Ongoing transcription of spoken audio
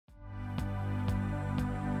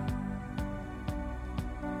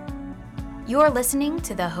You're listening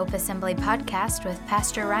to the Hope Assembly podcast with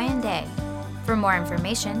Pastor Ryan Day. For more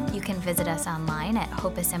information, you can visit us online at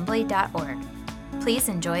hopeassembly.org. Please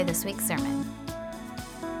enjoy this week's sermon.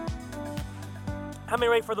 How many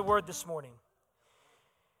ready for the word this morning?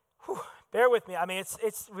 Whew, bear with me. I mean,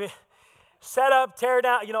 it's set up, tear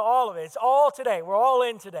down, all of it. It's all today. We're all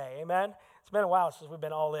in today. Amen. It's been a while since we've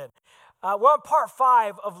been all in. We're on part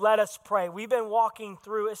 5 of Let Us Pray. We've been walking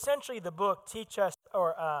through essentially the book Teach Us,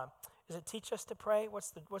 or is it Teach Us to Pray?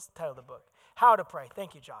 What's the title of the book? How to Pray.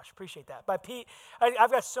 Thank you, Josh. Appreciate that. By Pete.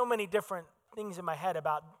 I've got so many different things in my head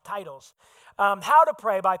about titles. How to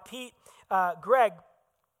Pray by Pete Greig.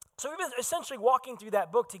 So we've been essentially walking through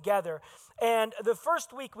that book together, and the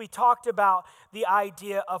first week we talked about the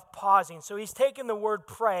idea of pausing. So he's taken the word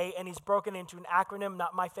pray and he's broken into an acronym,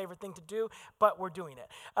 not my favorite thing to do, but we're doing it.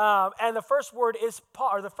 And the first word is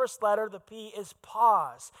or the first letter, the P, is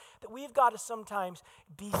pause. That we've got to sometimes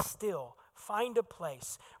be still, find a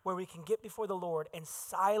place where we can get before the Lord and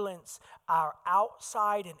silence our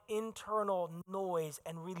outside and internal noise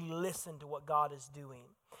and really listen to what God is doing.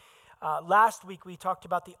 Last week we talked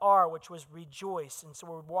about the R, which was rejoice. And so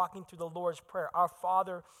we're walking through the Lord's Prayer. Our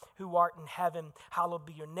Father who art in heaven, hallowed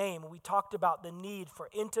be your name. And we talked about the need for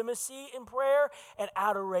intimacy in prayer and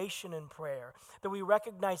adoration in prayer. That we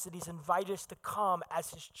recognize that he's invited us to come as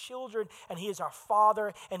his children, and he is our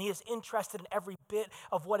Father, and he is interested in every bit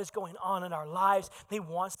of what is going on in our lives. He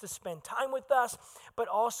wants to spend time with us, but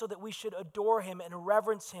also that we should adore him and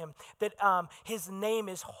reverence him. That his name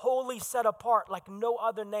is wholly set apart like no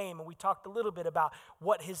other name. And we talked a little bit about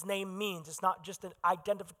what his name means. It's not just an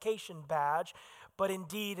identification badge, but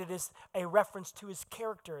indeed it is a reference to his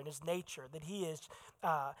character and his nature, that he is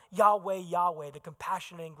Yahweh, Yahweh, the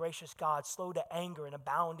compassionate and gracious God, slow to anger and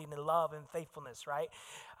abounding in love and faithfulness, right?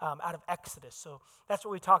 Out of Exodus. So that's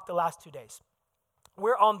what we talked the last 2 days.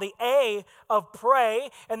 We're on the A of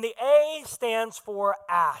pray, and the A stands for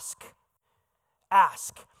ask.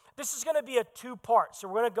 Ask. This is going to be a 2-part, so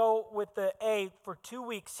we're going to go with the A for 2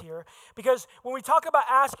 weeks here, because when we talk about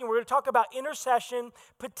asking, we're going to talk about intercession,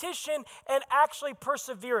 petition, and actually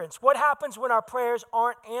perseverance. What happens when our prayers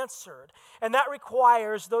aren't answered? And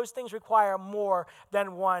those things require more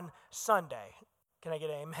than one Sunday. Can I get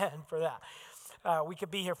an amen for that? We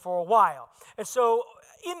could be here for a while. And so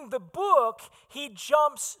in the book, he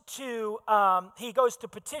goes to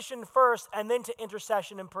petition first and then to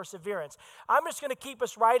intercession and perseverance. I'm just going to keep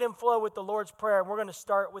us right in flow with the Lord's Prayer, and we're going to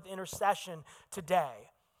start with intercession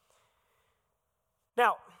today.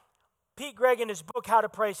 Now, Pete Greig in his book, How to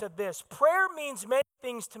Pray, said this: prayer means many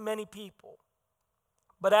things to many people,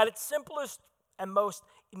 but at its simplest and most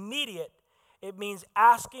immediate, it means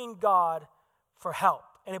asking God for help.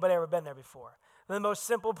 Anybody ever been there before? The most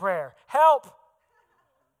simple prayer, help.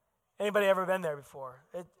 Anybody ever been there before?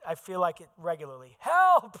 I feel like it regularly.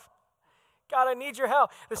 Help! God, I need your help.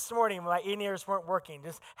 This morning, my in-ears weren't working.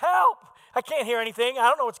 Just help! I can't hear anything. I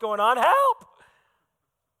don't know what's going on. Help!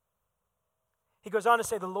 He goes on to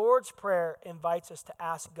say, the Lord's Prayer invites us to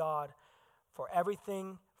ask God for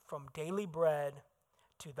everything from daily bread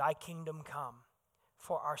to thy kingdom come.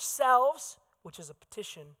 For ourselves, which is a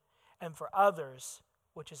petition, and for others,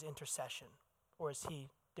 which is intercession, or as he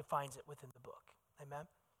defines it within the book. Amen?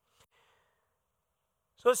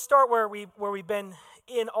 So let's start where we've been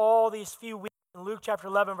in all these few weeks, in Luke chapter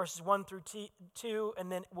 11, verses 1 through 2,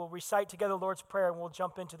 and then we'll recite together the Lord's Prayer, and we'll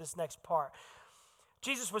jump into this next part.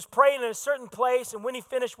 Jesus was praying in a certain place, and when he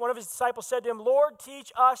finished, one of his disciples said to him, Lord,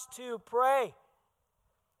 teach us to pray,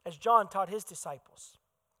 as John taught his disciples.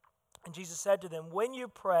 And Jesus said to them, when you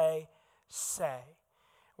pray, say.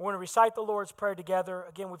 We're going to recite the Lord's Prayer together.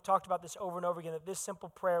 Again, we've talked about this over and over again, that this simple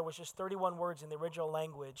prayer was just 31 words in the original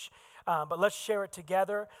language. But let's share it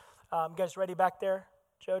together. You guys ready back there,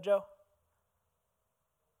 Jojo?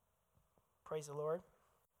 Praise the Lord.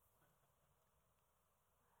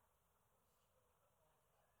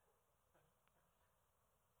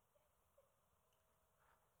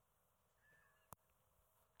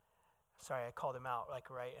 Sorry, I called him out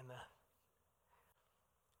right in the...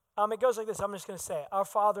 It goes like this. I'm just going to say it. Our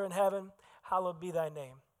Father in heaven, hallowed be thy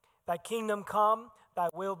name. Thy kingdom come, thy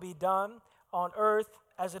will be done on earth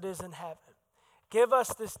as it is in heaven. Give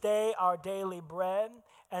us this day our daily bread,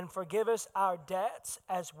 and forgive us our debts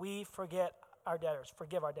as we forgive our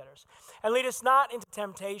debtors. And lead us not into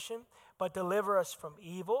temptation, but deliver us from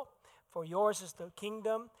evil. For yours is the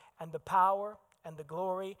kingdom and the power and the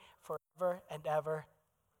glory forever and ever.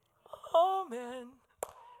 Amen.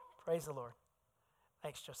 Praise the Lord.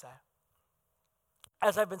 Thanks, Josiah.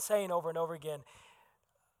 As I've been saying over and over again,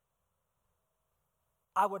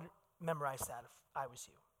 I would memorize that if I was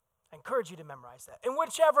you. I encourage you to memorize that in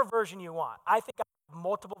whichever version you want. I think I have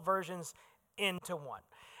multiple versions into one.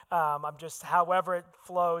 I'm just, however it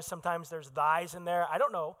flows. Sometimes there's thys in there. I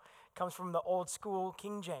don't know. It comes from the old school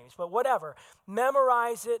King James, but whatever.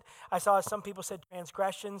 Memorize it. I saw some people said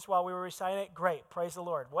transgressions while we were reciting it. Great. Praise the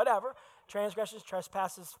Lord. Whatever. Transgressions,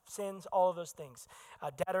 trespasses, sins, all of those things.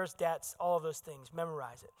 Debtors, debts, all of those things.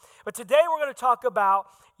 Memorize it. But today we're going to talk about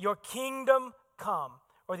your kingdom come,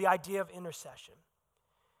 or the idea of intercession.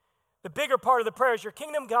 The bigger part of the prayer is your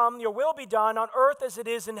kingdom come, your will be done on earth as it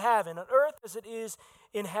is in heaven. On earth as it is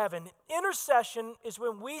in heaven. Intercession is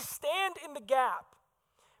when we stand in the gap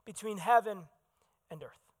between heaven and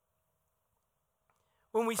earth.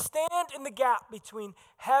 When we stand in the gap between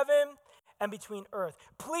heaven and between earth,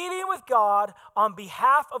 pleading with God on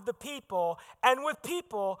behalf of the people and with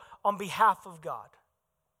people on behalf of God.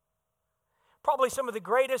 Probably some of the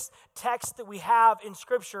greatest texts that we have in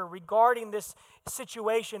Scripture regarding this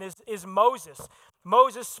situation is Moses.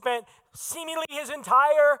 Moses spent seemingly his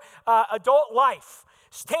entire adult life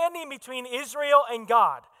standing between Israel and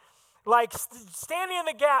God. Like standing in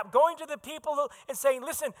the gap, going to the people and saying,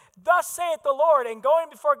 listen, thus saith the Lord, and going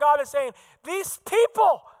before God and saying, these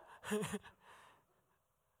people.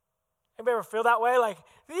 Anybody ever feel that way? Like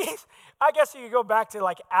these, I guess you could go back to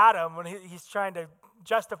like Adam when he's trying to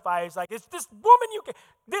justify. He's like, it's this woman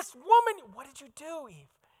what did you do, Eve?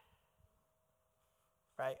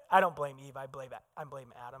 Right? I don't blame Eve. I blame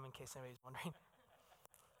Adam, in case anybody's wondering.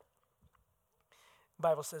 The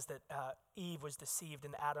Bible says that Eve was deceived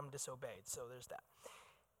and Adam disobeyed, so there's that.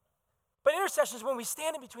 But intercession is when we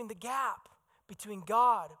stand in between the gap between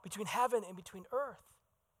God, between heaven and between earth.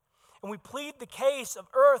 And we plead the case of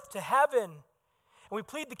earth to heaven, and we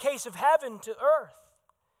plead the case of heaven to earth.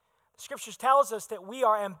 The Scriptures tells us that we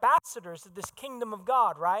are ambassadors of this kingdom of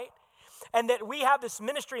God, right? And that we have this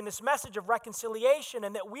ministry and this message of reconciliation,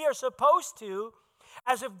 and that we are supposed to,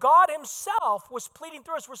 as if God himself was pleading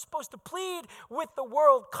through us, we're supposed to plead with the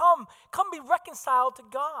world, come be reconciled to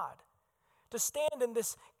God, to stand in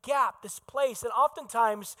this gap, this place. And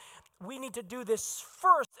oftentimes, we need to do this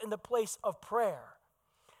first in the place of prayer.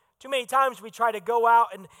 Too many times we try to go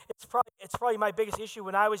out, and it's probably my biggest issue.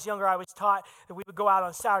 When I was younger, I was taught that we would go out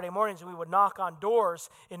on Saturday mornings and we would knock on doors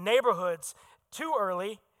in neighborhoods too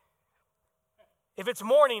early. If it's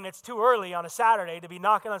morning, it's too early on a Saturday to be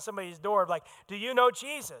knocking on somebody's door like, do you know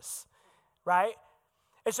Jesus? Right?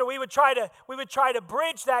 And so we would try to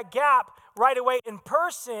bridge that gap right away in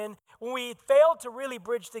person when we failed to really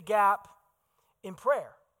bridge the gap in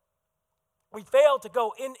prayer. We fail to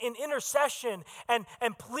go in intercession and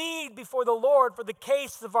plead before the Lord for the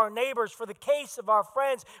case of our neighbors, for the case of our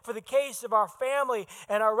friends, for the case of our family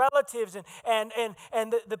and our relatives and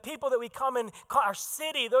the people that we come in, our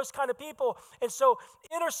city, those kind of people. And so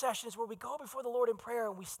intercession is where we go before the Lord in prayer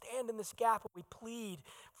and we stand in this gap and we plead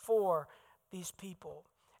for these people,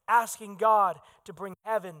 asking God to bring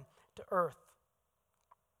heaven to earth.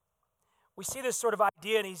 We see this sort of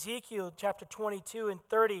idea in Ezekiel chapter 22 and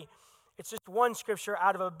 30. It's just one scripture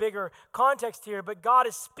out of a bigger context here, but God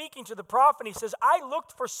is speaking to the prophet. He says, I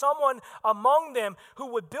looked for someone among them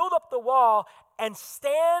who would build up the wall and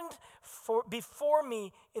stand before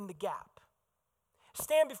me in the gap.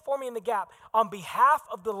 Stand before me in the gap on behalf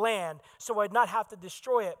of the land so I'd not have to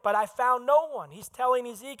destroy it. But I found no one. He's telling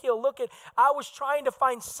Ezekiel, I was trying to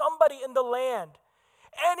find somebody in the land.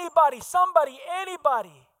 Anybody, somebody,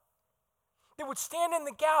 anybody. They would stand in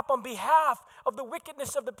the gap on behalf of the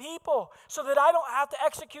wickedness of the people so that I don't have to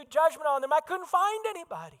execute judgment on them. I couldn't find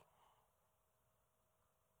anybody.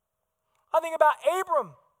 I think about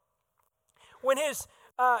Abram. When his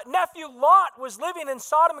nephew Lot was living in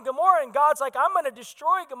Sodom and Gomorrah, and God's like, I'm going to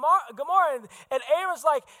destroy Gomorrah. And Abram's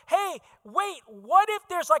like, hey, wait, what if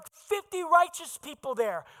there's like 50 righteous people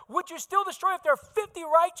there? Would you still destroy if there are 50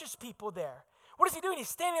 righteous people there? What is he doing? He's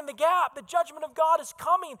standing in the gap. The judgment of God is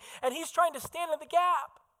coming, and he's trying to stand in the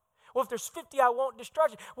gap. Well, if there's 50, I won't destroy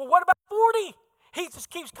you. Well, what about 40? He just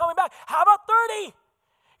keeps coming back. How about 30?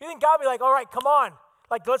 You think God would be like, all right, come on.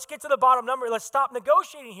 Like, let's get to the bottom number. Let's stop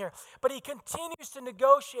negotiating here. But he continues to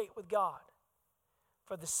negotiate with God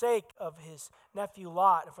for the sake of his nephew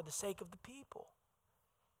Lot and for the sake of the people.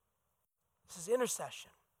 This is intercession.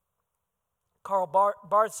 Karl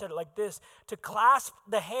Barth said it like this: to clasp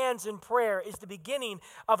the hands in prayer is the beginning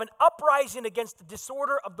of an uprising against the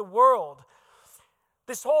disorder of the world.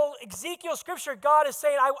 This whole Ezekiel scripture, God is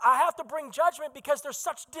saying, I have to bring judgment because there's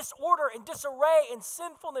such disorder and disarray and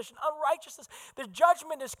sinfulness and unrighteousness. The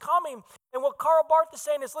judgment is coming. And what Karl Barth is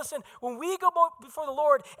saying is, listen, when we go before the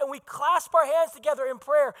Lord and we clasp our hands together in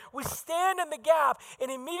prayer, we stand in the gap, and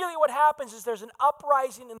immediately what happens is there's an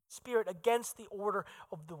uprising in the spirit against the order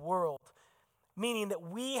of the world, meaning that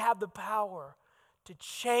we have the power to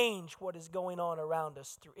change what is going on around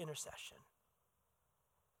us through intercession,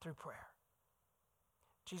 through prayer.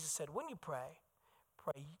 Jesus said, when you pray,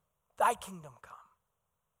 thy kingdom come,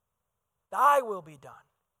 thy will be done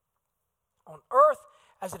on earth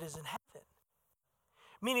as it is in heaven.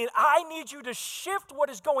 Meaning, I need you to shift what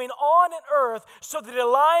is going on in earth so that it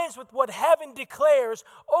aligns with what heaven declares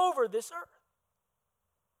over this earth.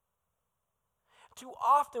 Too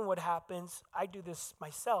often what happens, I do this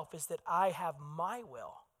myself, is that I have my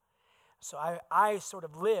will. So I sort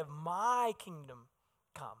of live my kingdom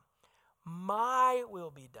come. My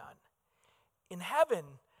will be done in heaven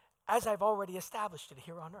as I've already established it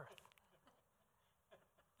here on earth.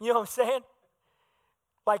 You know what I'm saying?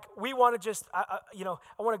 Like, we want to just, I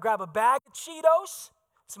want to grab a bag of Cheetos.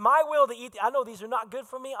 It's my will to eat. I know these are not good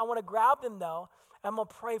for me. I want to grab them, though. I'm going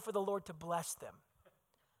to pray for the Lord to bless them.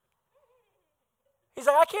 He's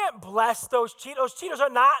like, I can't bless those Cheetos. Cheetos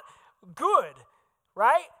are not good,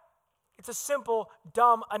 right? It's a simple,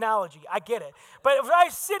 dumb analogy. I get it. But if I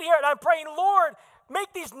sit here and I'm praying, Lord,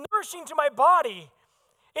 make these nourishing to my body.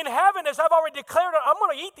 In heaven, as I've already declared, I'm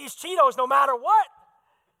going to eat these Cheetos no matter what.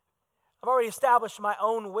 I've already established my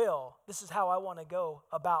own will. This is how I want to go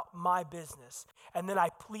about my business. And then I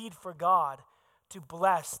plead for God to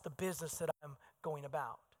bless the business that I'm going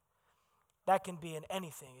about. That can be in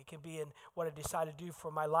anything. It can be in what I decide to do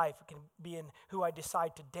for my life. It can be in who I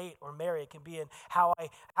decide to date or marry. It can be in how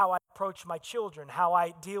I approach my children, how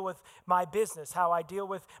I deal with my business, how I deal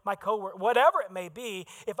with my coworker, whatever it may be.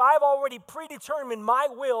 If I've already predetermined my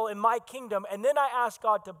will in my kingdom and then I ask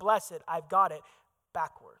God to bless it, I've got it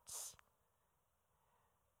backwards.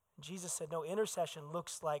 Jesus said, no, intercession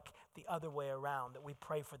looks like the other way around, that we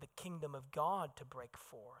pray for the kingdom of God to break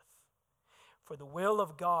forth, for the will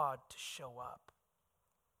of God to show up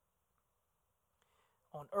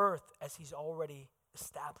on earth as he's already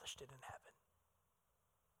established it in heaven.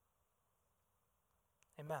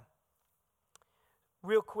 Amen.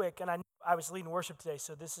 Real quick, and I was leading worship today,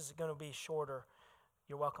 so this is going to be shorter.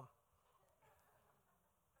 You're welcome.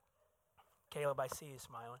 Caleb, I see you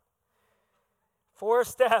smiling. 4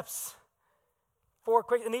 steps. 4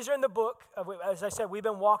 quick, and these are in the book. As I said, we've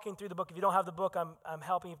been walking through the book. If you don't have the book, I'm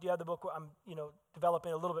helping. If you have the book, I'm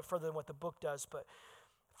developing a little bit further than what the book does. But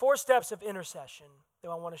 4 steps of intercession that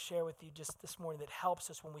I want to share with you just this morning that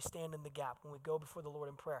helps us when we stand in the gap, when we go before the Lord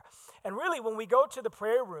in prayer. And really, when we go to the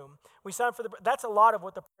prayer room, we sign for that's a lot of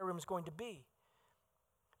what the prayer room is going to be.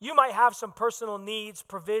 You might have some personal needs,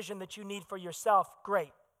 provision that you need for yourself.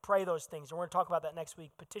 Great. Pray those things. And we're going to talk about that next week.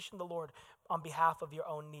 Petition the Lord on behalf of your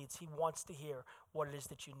own needs. He wants to hear what it is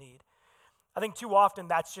that you need. I think too often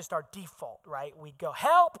that's just our default, right? We go,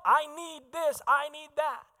 help, I need this, I need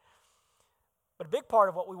that. But a big part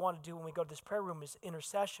of what we want to do when we go to this prayer room is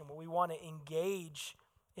intercession, where we want to engage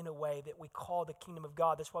in a way that we call the kingdom of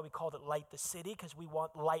God. That's why we called it Light the City, because we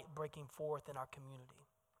want light breaking forth in our community.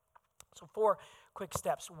 So 4 quick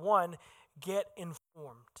steps. 1, get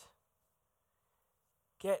informed.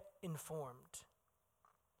 Get informed.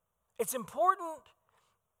 It's important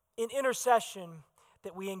in intercession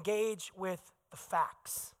that we engage with the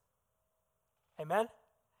facts. Amen?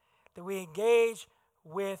 That we engage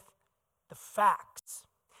with the facts.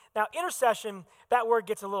 Now, intercession, that word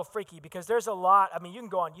gets a little freaky because there's a lot. I mean, you can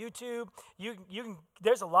go on YouTube.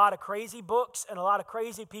 There's a lot of crazy books and a lot of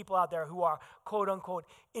crazy people out there who are quote unquote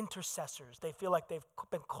intercessors. They feel like they've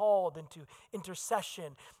been called into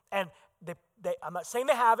intercession, and I'm not saying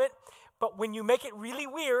they haven't, but when you make it really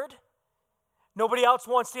weird, nobody else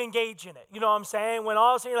wants to engage in it. You know what I'm saying? When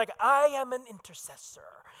all of a sudden you're like, I am an intercessor.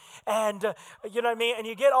 And you know what I mean? And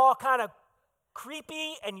you get all kind of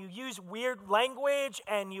creepy and you use weird language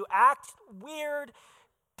and you act weird.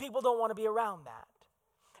 People don't want to be around that.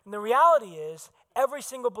 And the reality is, every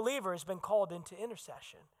single believer has been called into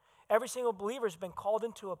intercession. Every single believer has been called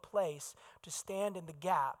into a place to stand in the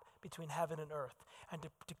gap between heaven and earth and to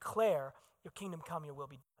declare your kingdom come, your will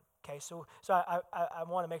be done. Okay, so I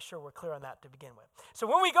want to make sure we're clear on that to begin with. So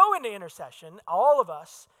when we go into intercession, all of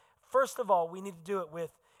us, first of all, we need to do it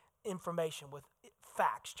with information, with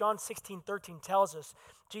facts. John 16:13 tells us,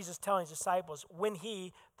 Jesus telling his disciples, when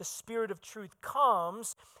he, the Spirit of truth,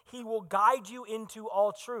 comes, he will guide you into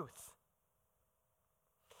all truth.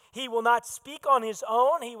 He will not speak on his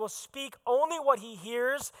own. He will speak only what he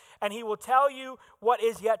hears, and he will tell you what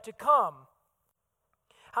is yet to come.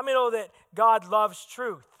 How many know that God loves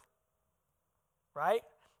truth? Right?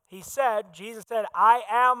 Jesus said, I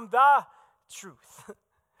am the truth.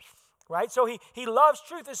 Right? So he loves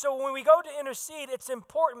truth. And so when we go to intercede, it's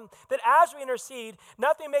important that as we intercede,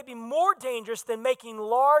 nothing may be more dangerous than making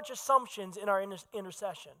large assumptions in our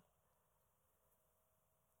intercession.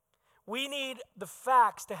 We need the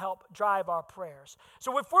facts to help drive our prayers.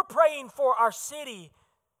 So if we're praying for our city,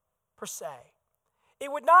 per se,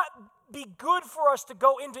 it would not be good for us to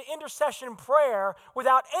go into intercession prayer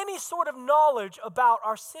without any sort of knowledge about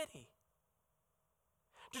our city.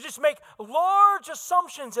 To just make large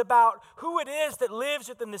assumptions about who it is that lives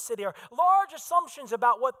within the city, or large assumptions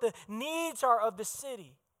about what the needs are of the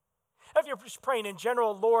city. If you're just praying in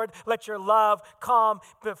general, Lord, let your love come,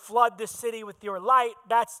 but flood this city with your light,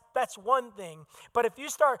 that's one thing. But if you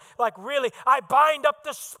start like really, I bind up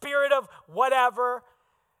the spirit of whatever,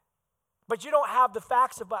 but you don't have the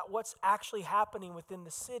facts about what's actually happening within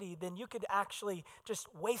the city, then you could actually just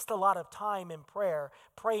waste a lot of time in prayer,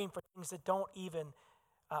 praying for things that don't even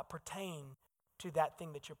pertain to that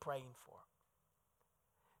thing that you're praying for.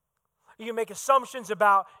 You can make assumptions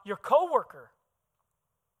about your coworker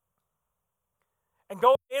and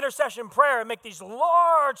go to intercession prayer and make these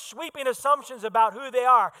large sweeping assumptions about who they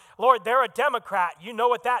are. Lord, they're a Democrat. You know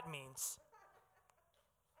what that means.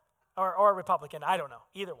 Or a Republican. I don't know.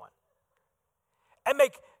 Either one. And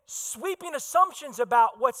make sweeping assumptions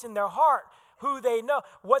about what's in their heart, who they know,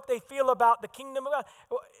 what they feel about the kingdom of God.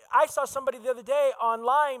 I saw somebody the other day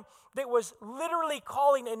online that was literally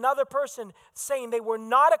calling another person saying they were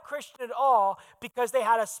not a Christian at all because they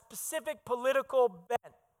had a specific political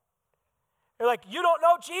bent. They're like, you don't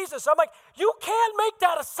know Jesus. I'm like, you can't make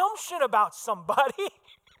that assumption about somebody.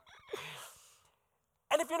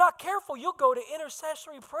 And if you're not careful, you'll go to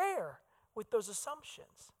intercessory prayer with those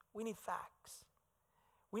assumptions. We need facts.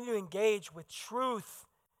 We need to engage with truth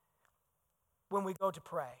when we go to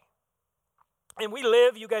pray. And we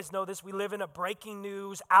live, you guys know this, we live in a breaking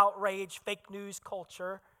news, outrage, fake news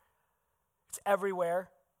culture. It's everywhere.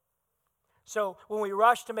 So when we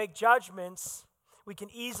rush to make judgments, we can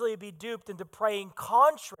easily be duped into praying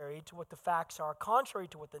contrary to what the facts are, contrary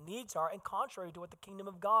to what the needs are, and contrary to what the kingdom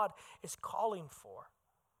of God is calling for.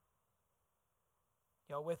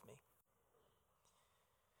 Y'all with me?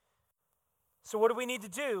 So what do we need to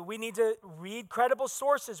do? We need to read credible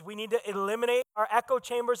sources. We need to eliminate our echo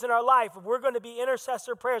chambers in our life. If we're going to be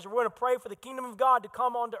intercessor prayers, if we're going to pray for the kingdom of God to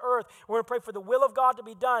come onto earth, we're going to pray for the will of God to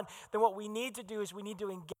be done, then what we need to do is we need to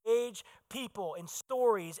engage people in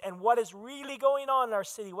stories and what is really going on in our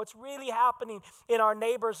city, what's really happening in our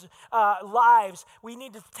neighbors' lives. We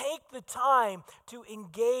need to take the time to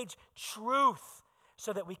engage truth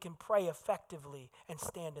so that we can pray effectively and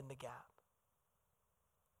stand in the gap.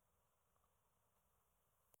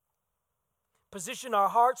 Position our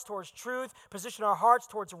hearts towards truth, position our hearts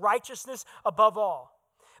towards righteousness above all.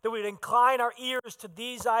 That we would incline our ears to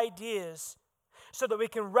these ideas so that we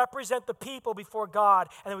can represent the people before God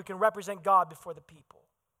and that we can represent God before the people.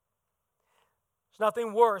 There's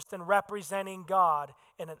nothing worse than representing God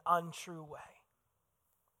in an untrue way.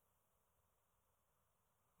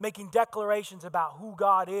 Making declarations about who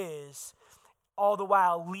God is, all the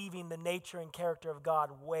while leaving the nature and character of God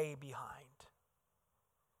way behind.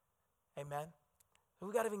 Amen?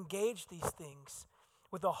 We've got to engage these things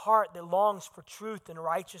with a heart that longs for truth and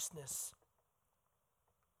righteousness.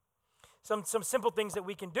 Some simple things that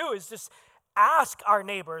we can do is just ask our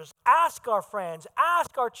neighbors, ask our friends,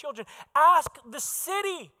 ask our children, ask the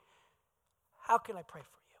city, how can I pray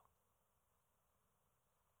for you?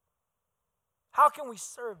 How can we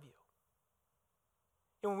serve you?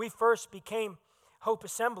 And when we first became Hope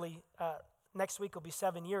Assembly, next week will be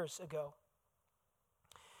 7 years ago,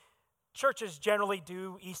 churches generally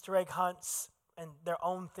do Easter egg hunts and their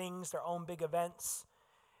own things, their own big events.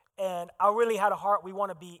 And I really had a heart, we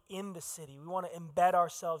want to be in the city. We want to embed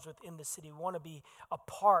ourselves within the city. We want to be a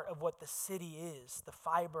part of what the city is, the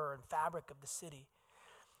fiber and fabric of the city.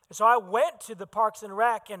 And so I went to the Parks and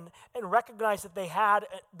Rec and recognized that they had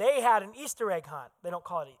an Easter egg hunt. They don't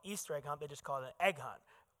call it an Easter egg hunt, they just call it an egg hunt.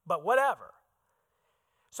 But whatever.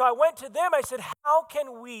 So I went to them, I said, how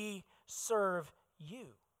can we serve you?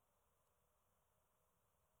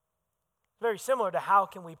 Very similar to how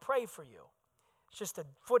can we pray for you. It's just a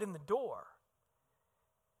foot in the door.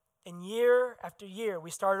 And year after year, we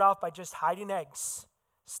started off by just hiding eggs,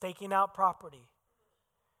 staking out property.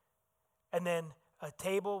 And then a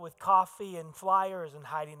table with coffee and flyers and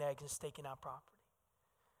hiding eggs and staking out property.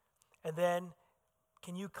 And then,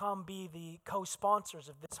 can you come be the co-sponsors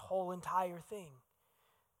of this whole entire thing?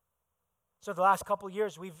 So the last couple of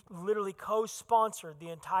years, we've literally co-sponsored the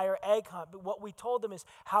entire egg hunt. But what we told them is,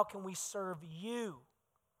 how can we serve you?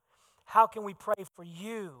 How can we pray for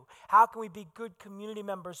you? How can we be good community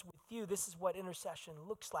members with you? This is what intercession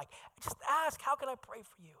looks like. Just ask, how can I pray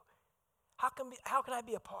for you? How can I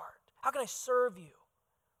be a part? How can I serve you?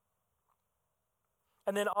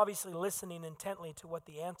 And then obviously listening intently to what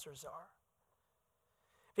the answers are.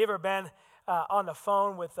 Have you ever been on the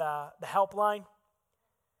phone with the helpline?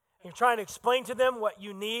 You're trying to explain to them what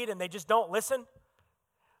you need and they just don't listen?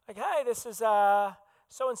 Like, hey, this is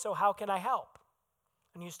so-and-so, how can I help?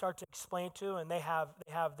 And you start to explain to them, and they have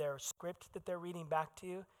their script that they're reading back to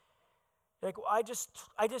you. You're like, well,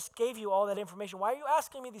 I just gave you all that information. Why are you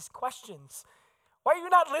asking me these questions? Why are you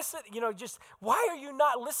not listening? Why are you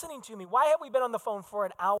not listening to me? Why have we been on the phone for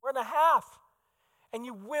an hour and a half? And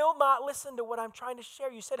you will not listen to what I'm trying to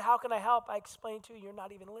share. You said, how can I help? I explained to you, you're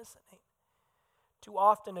not even listening. Too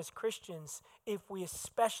often as Christians, if we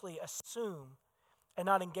especially assume and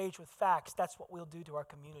not engage with facts, that's what we'll do to our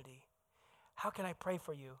community. How can I pray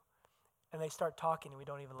for you? And they start talking and we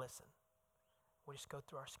don't even listen. We just go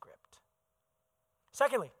through our script.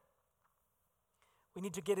 Secondly, we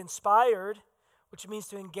need to get inspired, which means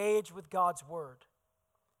to engage with God's word.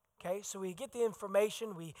 Okay, so we get the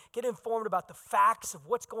information, we get informed about the facts of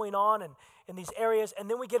what's going on in these areas, and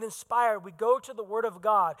then we get inspired. We go to the Word of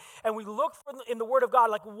God, and we look in the Word of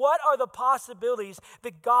God, like what are the possibilities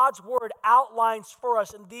that God's Word outlines for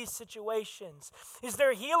us in these situations? Is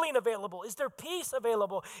there healing available? Is there peace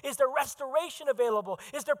available? Is there restoration available?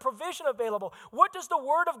 Is there provision available? What does the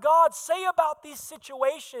Word of God say about these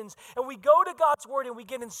situations? And we go to God's Word, and we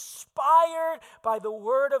get inspired by the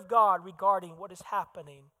Word of God regarding what is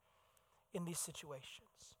happening in these situations.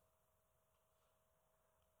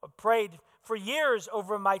 I prayed for years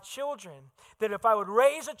over my children that if I would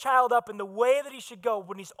raise a child up in the way that he should go,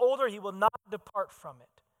 when he's older, he will not depart from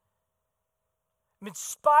it. I'm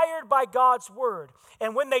inspired by God's word.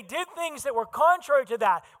 And when they did things that were contrary to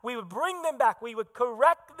that, we would bring them back. We would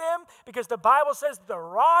correct them because the Bible says the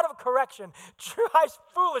rod of correction drives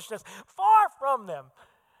foolishness far from them.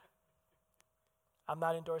 I'm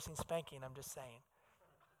not endorsing spanking, I'm just saying.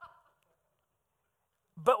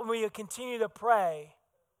 But when we continue to pray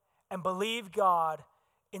and believe God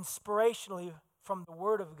inspirationally from the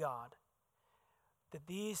Word of God, that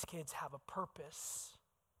these kids have a purpose.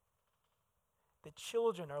 That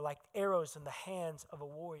children are like arrows in the hands of a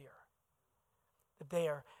warrior. That they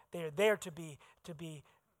are there to be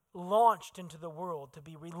launched into the world, to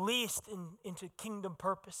be released into kingdom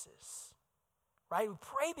purposes. Right? We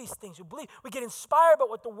pray these things. We believe. We get inspired by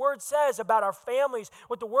what the Word says about our families,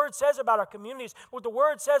 what the Word says about our communities, what the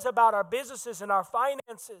Word says about our businesses and our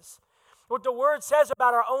finances, what the Word says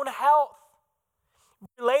about our own health,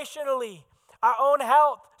 relationally, our own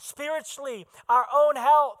health, spiritually, our own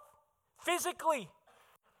health, physically.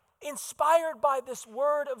 Inspired by this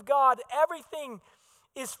Word of God, everything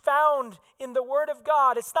is found in the Word of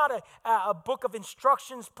God. It's not a book of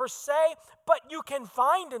instructions per se, but you can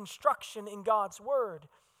find instruction in God's Word.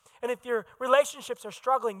 And if your relationships are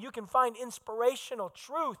struggling, you can find inspirational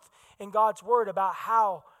truth in God's Word about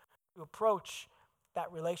how to approach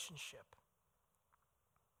that relationship.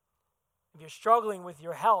 If you're struggling with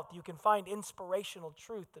your health, you can find inspirational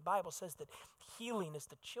truth. The Bible says that healing is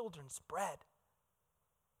the children's bread.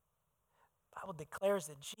 The Bible declares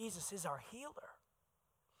that Jesus is our healer.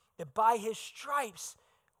 That by his stripes,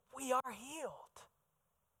 we are healed.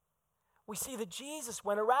 We see that Jesus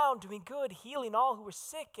went around doing good, healing all who were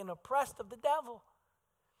sick and oppressed of the devil.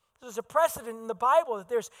 There's a precedent in the Bible that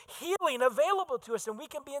there's healing available to us, and we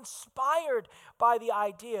can be inspired by the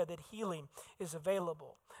idea that healing is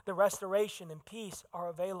available. The restoration and peace are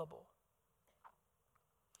available.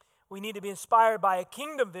 We need to be inspired by a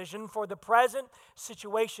kingdom vision for the present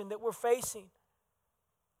situation that we're facing.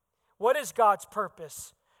 What is God's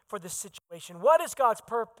purpose for this situation? What is God's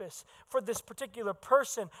purpose for this particular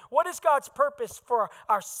person? What is God's purpose for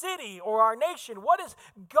our city or our nation? What is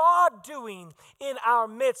God doing in our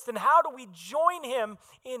midst? And how do we join him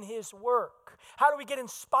in his work? How do we get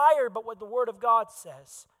inspired by what the Word of God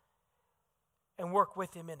says and work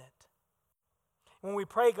with him in it? When we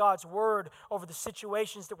pray God's word over the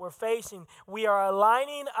situations that we're facing, we are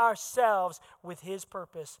aligning ourselves with his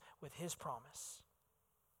purpose, with his promise.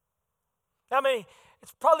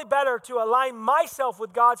 It's probably better to align myself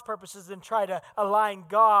with God's purposes than try to align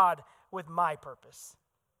God with my purpose.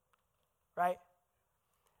 Right?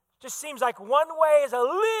 Just seems like one way is a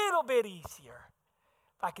little bit easier.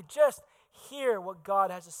 If I could just hear what God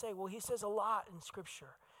has to say. Well, he says a lot in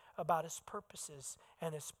Scripture about his purposes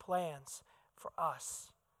and his plans for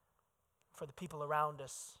us, for the people around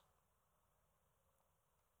us.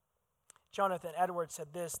 Jonathan Edwards said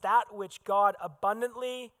this: that which God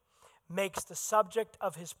abundantly makes the subject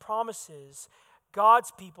of his promises,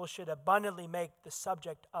 God's people should abundantly make the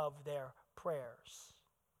subject of their prayers.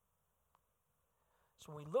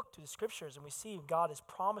 So when we look to the scriptures and we see God is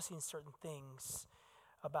promising certain things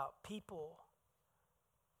about people,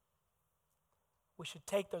 we should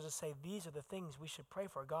take those and say, these are the things we should pray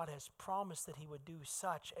for. God has promised that he would do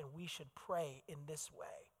such, and we should pray in this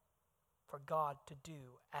way for God to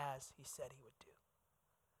do as he said he would do.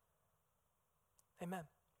 Amen.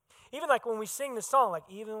 Even like when we sing the song, like,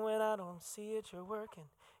 even when I don't see it, you're working.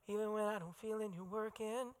 Even when I don't feel it, you're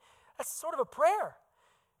working. That's sort of a prayer.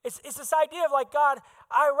 It's this idea of like, God,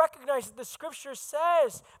 I recognize that the scripture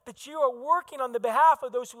says that you are working on the behalf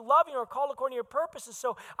of those who love you and are called according to your purposes.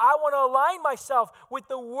 So I want to align myself with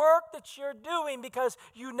the work that you're doing because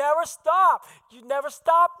you never stop. You never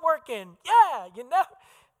stop working. Yeah, you never,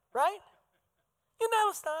 right? You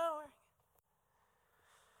never stop working.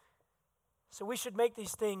 So we should make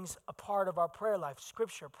these things a part of our prayer life.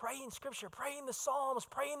 Scripture, praying the Psalms,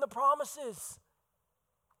 praying the promises.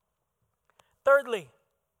 Thirdly,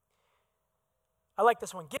 I like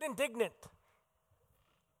this one. Get indignant.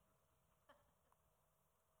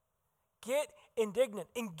 Get indignant.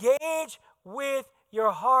 Engage with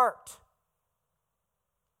your heart.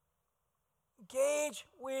 Engage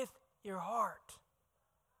with your heart.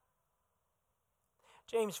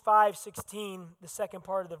 James 5:16, the second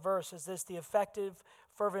part of the verse, says this: the effective,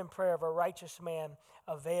 fervent prayer of a righteous man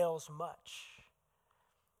avails much.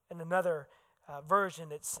 In another version,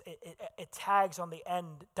 it tags on the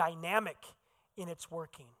end, dynamic in its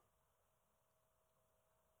working.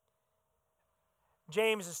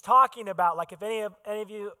 James is talking about, like, if any of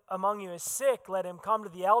you among you is sick, let him come to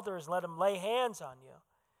the elders and let him lay hands on you.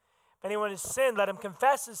 If anyone has sinned, let him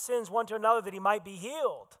confess his sins one to another that he might be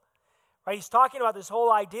healed. Right? He's talking about this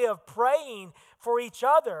whole idea of praying for each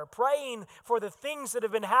other, praying for the things that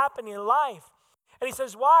have been happening in life. And he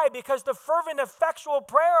says, why? Because the fervent, effectual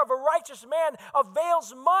prayer of a righteous man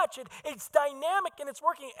avails much. It's dynamic and it's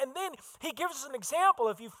working. And then he gives us an example.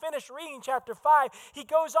 If you finish reading chapter 5, he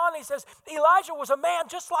goes on and he says, Elijah was a man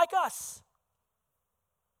just like us.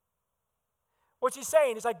 What's he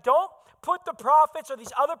saying? He's like, don't put the prophets or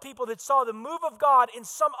these other people that saw the move of God in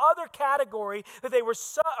some other category, that they were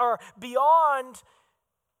or beyond,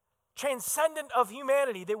 transcendent of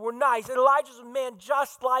humanity. They were nice. Elijah's a man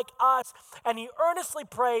just like us, and he earnestly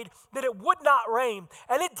prayed that it would not rain,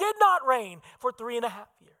 and it did not rain for 3.5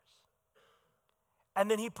 years. And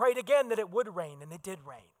then he prayed again that it would rain, and it did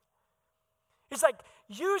rain. He's like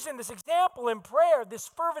using this example in prayer, this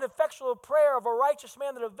fervent, effectual prayer of a righteous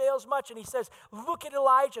man that avails much. And he says, look at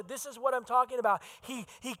Elijah. This is what I'm talking about. He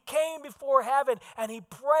came before heaven and he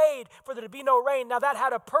prayed for there to be no rain. Now that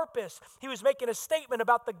had a purpose. He was making a statement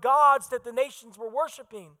about the gods that the nations were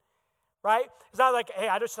worshiping, right? It's not like, hey,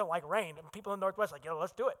 I just don't like rain. And people in the Northwest are like,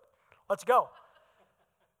 let's do it. Let's go.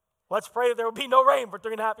 Let's pray that there will be no rain for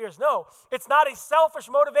 3.5 years. No, it's not a selfish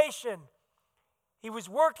motivation. He was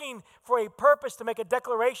working for a purpose to make a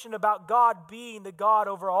declaration about God being the God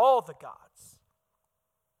over all the gods.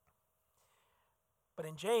 But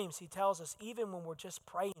in James, he tells us even when we're just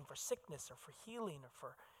praying for sickness or for healing or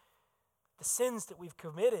for the sins that we've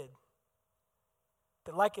committed,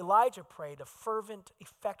 that like Elijah prayed, a fervent,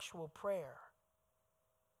 effectual prayer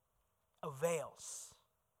avails.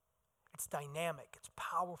 It's dynamic, it's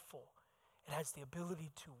powerful, it has the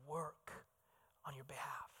ability to work on your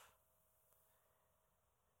behalf.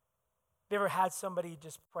 Have you ever had somebody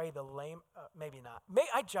just pray the lame? Maybe not.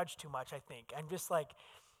 I judge too much, I think. I'm just like,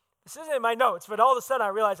 this isn't in my notes, but all of a sudden I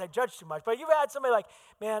realize I judge too much. But you've had somebody like,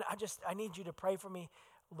 man, I need you to pray for me,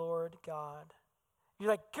 Lord God. You're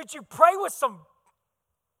like, could you pray with some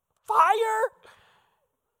fire?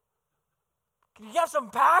 Can you have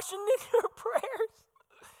some passion in your prayers?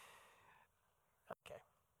 Okay.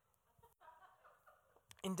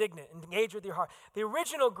 Indignant, engage with your heart. The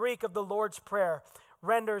original Greek of the Lord's Prayer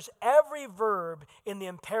renders every verb in the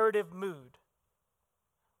imperative mood,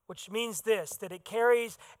 which means this, that it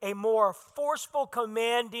carries a more forceful,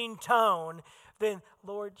 commanding tone than,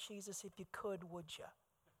 Lord Jesus, if you could, would you?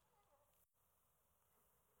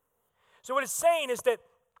 So what it's saying is that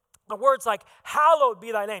the words like, hallowed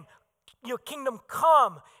be thy name, your kingdom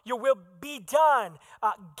come, your will be done,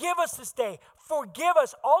 give us this day, forgive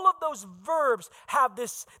us. All of those verbs have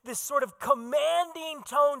this sort of commanding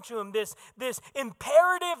tone to them, this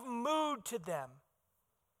imperative mood to them.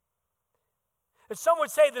 And some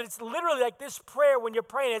would say that it's literally like this prayer when you're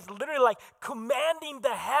praying, it's literally like commanding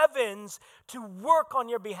the heavens to work on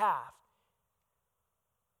your behalf.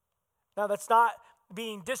 Now that's not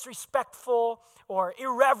being disrespectful or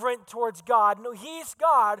irreverent towards God. No, he's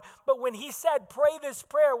God, but when he said, pray this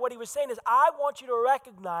prayer, what he was saying is, I want you to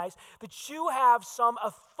recognize that you have some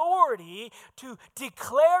authority to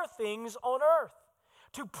declare things on earth,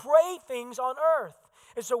 to pray things on earth.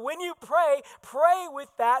 And so when you pray, pray with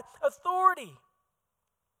that authority.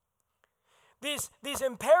 These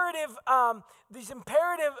imperative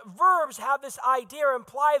verbs have this idea or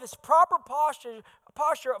imply this proper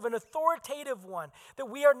posture of an authoritative one, that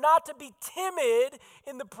we are not to be timid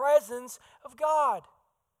in the presence of God.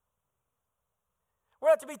 We're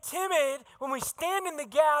not to be timid when we stand in the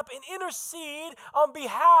gap and intercede on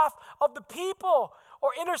behalf of the people,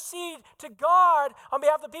 or intercede to God on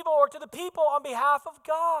behalf of the people, or to the people on behalf of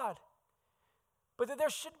God. But that there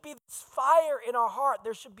should be this fire in our heart.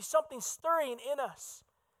 There should be something stirring in us.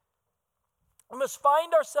 We must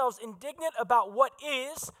find ourselves indignant about what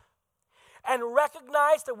is and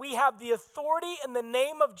recognize that we have the authority in the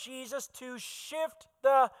name of Jesus to shift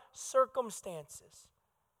the circumstances.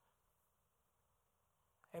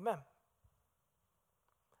 Amen.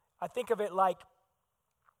 I think of it like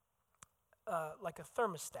a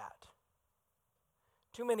thermostat.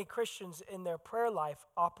 Too many Christians in their prayer life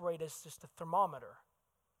operate as just a thermometer.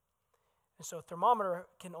 And so a thermometer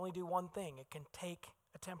can only do one thing. It can take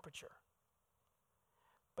a temperature.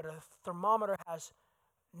 But a thermometer has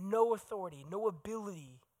no authority, no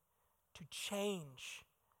ability to change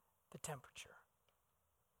the temperature.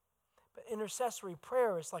 But intercessory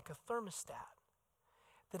prayer is like a thermostat,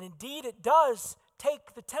 that indeed it does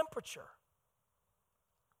take the temperature,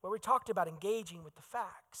 where we talked about engaging with the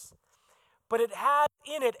facts. But it has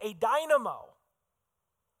in it a dynamo,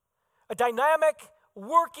 a dynamic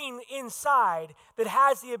working inside that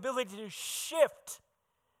has the ability to shift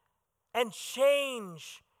and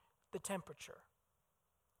change the temperature.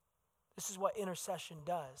 This is what intercession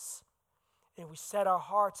does. And we set our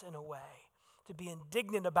hearts in a way to be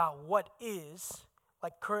indignant about what is,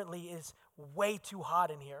 like currently is way too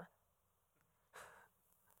hot in here.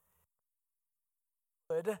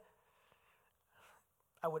 Good.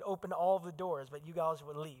 I would open all the doors, but you guys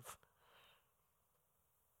would leave.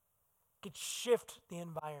 Could shift the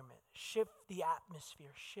environment, shift the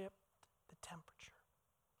atmosphere, shift the temperature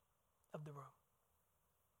of the room.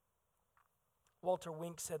 Walter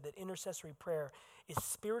Wink said that intercessory prayer is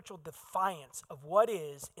spiritual defiance of what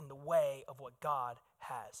is in the way of what God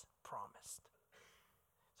has promised.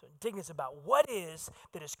 So indignance about what is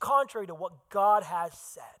that is contrary to what God has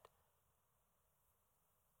said.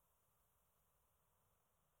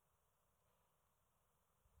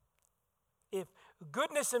 If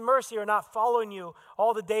goodness and mercy are not following you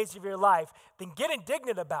all the days of your life, then get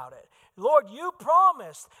indignant about it. Lord, you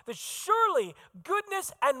promised that surely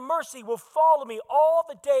goodness and mercy will follow me all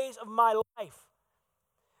the days of my life.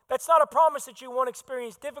 That's not a promise that you won't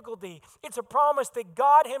experience difficulty. It's a promise that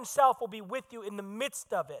God himself will be with you in the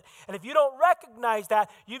midst of it. And if you don't recognize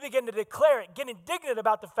that, you begin to declare it, get indignant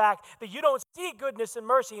about the fact that you don't see goodness and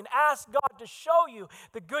mercy, and ask God to show you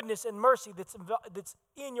the goodness and mercy that's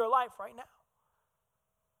in your life right now.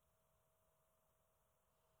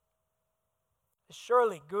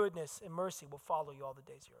 Surely goodness and mercy will follow you all the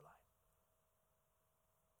days of your life.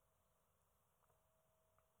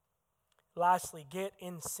 Lastly, get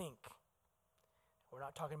in sync. We're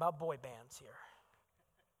not talking about boy bands here.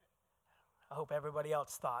 I hope everybody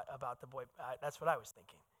else thought about the boy. That's what I was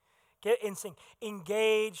thinking. Get in sync.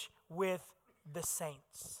 Engage with the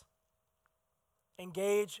saints.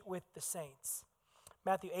 Engage with the saints.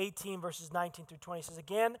 Matthew 18, verses 19 through 20 says,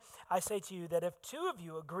 again, I say to you that if two of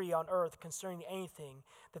you agree on earth concerning anything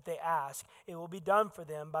that they ask, it will be done for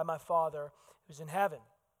them by my Father who's in heaven.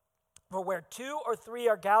 For where two or three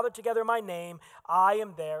are gathered together in my name, I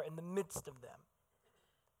am there in the midst of them.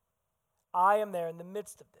 I am there in the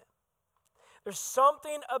midst of them. There's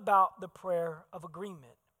something about the prayer of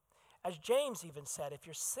agreement. As James even said, if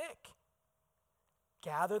you're sick,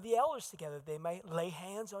 gather the elders together. They may lay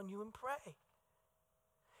hands on you and pray.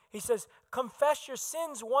 He says, confess your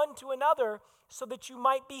sins one to another so that you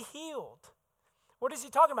might be healed. What is he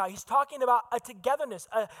talking about? He's talking about a togetherness,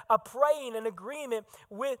 a praying, an agreement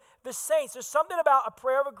with the saints. There's something about a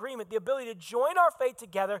prayer of agreement, the ability to join our faith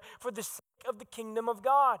together for the sake of the kingdom of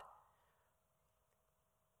God.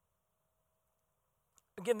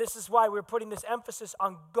 Again, this is why we're putting this emphasis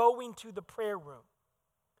on going to the prayer room.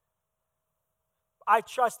 I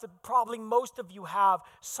trust that probably most of you have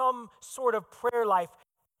some sort of prayer life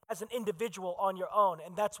as an individual on your own,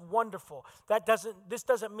 and that's wonderful. This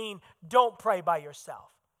doesn't mean don't pray by yourself.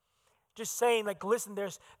 Just saying, like, listen,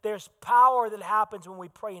 there's power that happens when we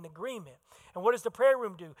pray in agreement. And what does the prayer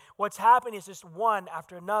room do? What's happening is just one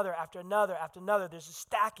after another, after another, after another. There's a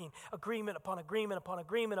stacking, agreement upon agreement upon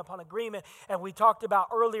agreement upon agreement. And we talked about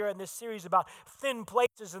earlier in this series about thin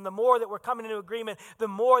places. And the more that we're coming into agreement, the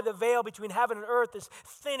more the veil between heaven and earth is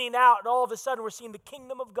thinning out. And all of a sudden, we're seeing the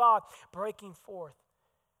kingdom of God breaking forth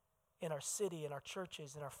in our city, in our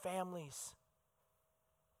churches, in our families.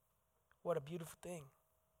 What a beautiful thing.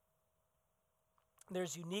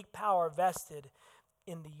 There's unique power vested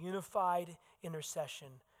in the unified intercession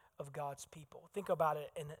of God's people. Think about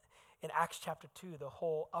it in Acts chapter 2, the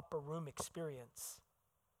whole upper room experience.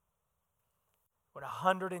 When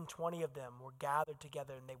 120 of them were gathered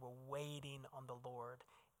together and they were waiting on the Lord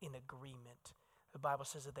in agreement. The Bible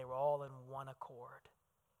says that they were all in one accord.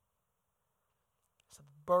 So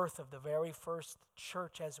the birth of the very first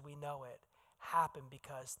church as we know it happened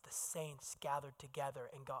because the saints gathered together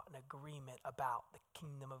and got an agreement about the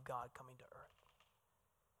kingdom of God coming to earth.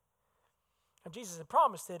 And Jesus had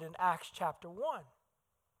promised it in Acts chapter 1.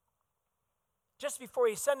 Just before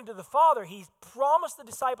he ascended to the Father, he promised the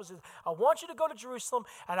disciples, I want you to go to Jerusalem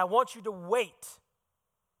and I want you to wait.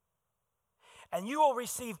 And you will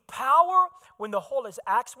receive power when the Holy,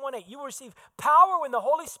 Acts 1:8, you will receive power when the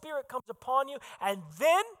Holy Spirit comes upon you, and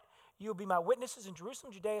then you will be my witnesses in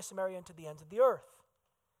Jerusalem, Judea, Samaria, and to the ends of the earth.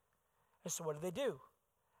 And so what did they do?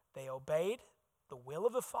 They obeyed the will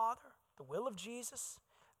of the Father, the will of Jesus.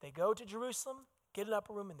 They go to Jerusalem, get an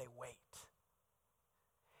upper room, and they wait.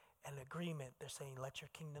 And in agreement, they're saying, let your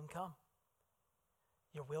kingdom come.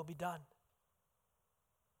 Your will be done.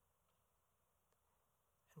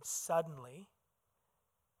 And suddenly,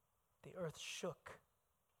 the earth shook.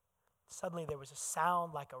 Suddenly, there was a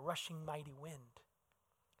sound like a rushing mighty wind.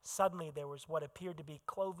 Suddenly there was what appeared to be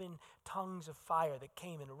cloven tongues of fire that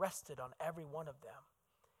came and rested on every one of them.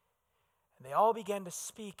 And they all began to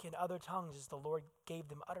speak in other tongues as the Lord gave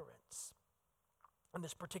them utterance. In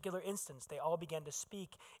this particular instance, they all began to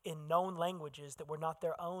speak in known languages that were not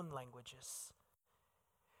their own languages.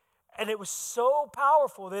 And it was so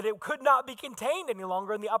powerful that it could not be contained any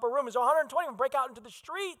longer in the upper room. So 120 of them break out into the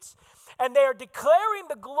streets, and they are declaring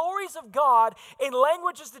the glories of God in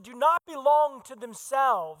languages that do not belong to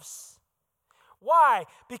themselves. Why?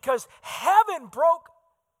 Because heaven broke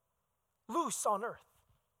loose on earth.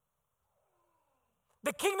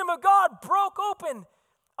 The kingdom of God broke open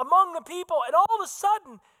among the people, and all of a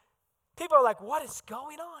sudden, people are like, what is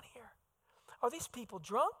going on here? Are these people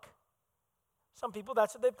drunk? Some people,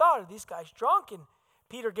 that's what they thought. Are these guys drunk? And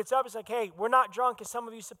Peter gets up and is like, hey, we're not drunk as some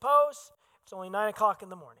of you suppose. It's only 9 o'clock in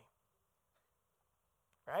the morning.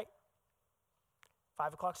 Right?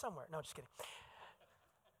 5 o'clock somewhere. No, just kidding.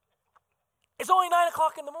 It's only 9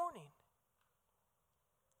 o'clock in the morning.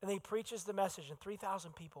 And he preaches the message, and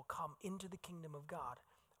 3,000 people come into the kingdom of God.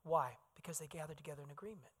 Why? Because they gathered together in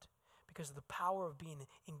agreement. Because of the power of being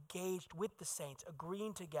engaged with the saints,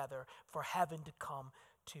 agreeing together for heaven to come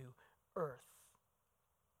to earth.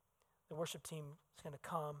 The worship team is going to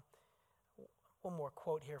come. One more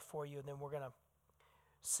quote here for you, and then we're going to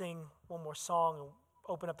sing one more song and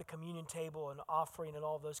open up the communion table and offering and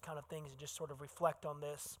all those kind of things and just sort of reflect on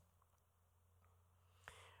this.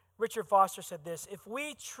 Richard Foster said this, if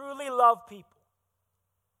we truly love people,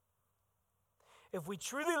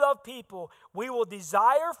 we will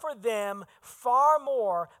desire for them far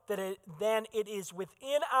more than it is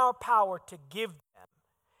within our power to give them,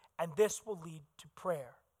 and this will lead to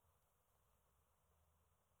prayer.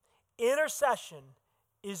 Intercession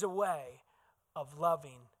is a way of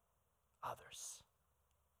loving others.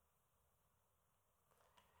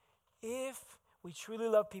 If we truly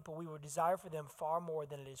love people, we will desire for them far more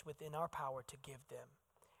than it is within our power to give them.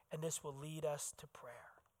 And this will lead us to prayer.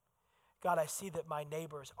 God, I see that my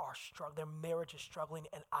neighbors are struggling, their marriage is struggling,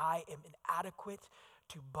 and I am inadequate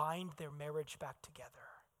to bind their marriage back together.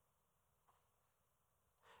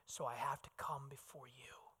 So I have to come before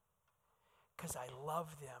you because I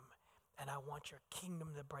love them and I want your kingdom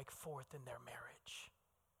to break forth in their marriage.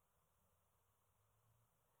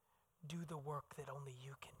 Do the work that only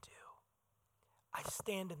you can do. I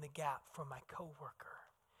stand in the gap for my coworker.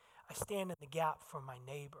 I stand in the gap for my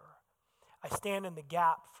neighbor. I stand in the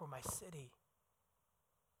gap for my city.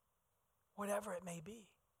 Whatever it may be.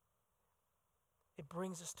 It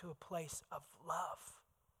brings us to a place of love.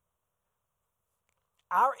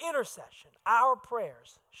 Our intercession, our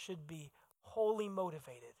prayers should be wholly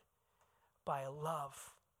motivated by a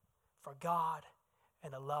love for God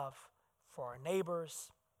and a love for our neighbors,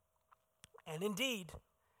 and indeed,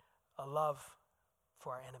 a love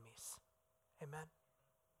for our enemies. Amen.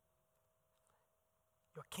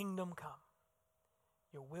 Your kingdom come.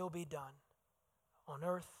 your will be done on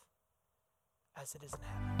earth as it is in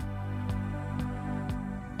heaven.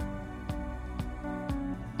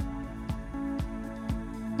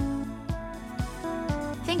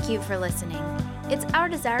 Thank you for listening. It's our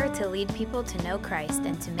desire to lead people to know Christ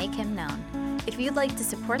and to make him known. If you'd like to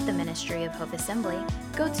support the ministry of Hope Assembly,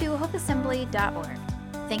 go to hopeassembly.org.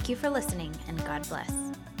 Thank you for listening, and God bless.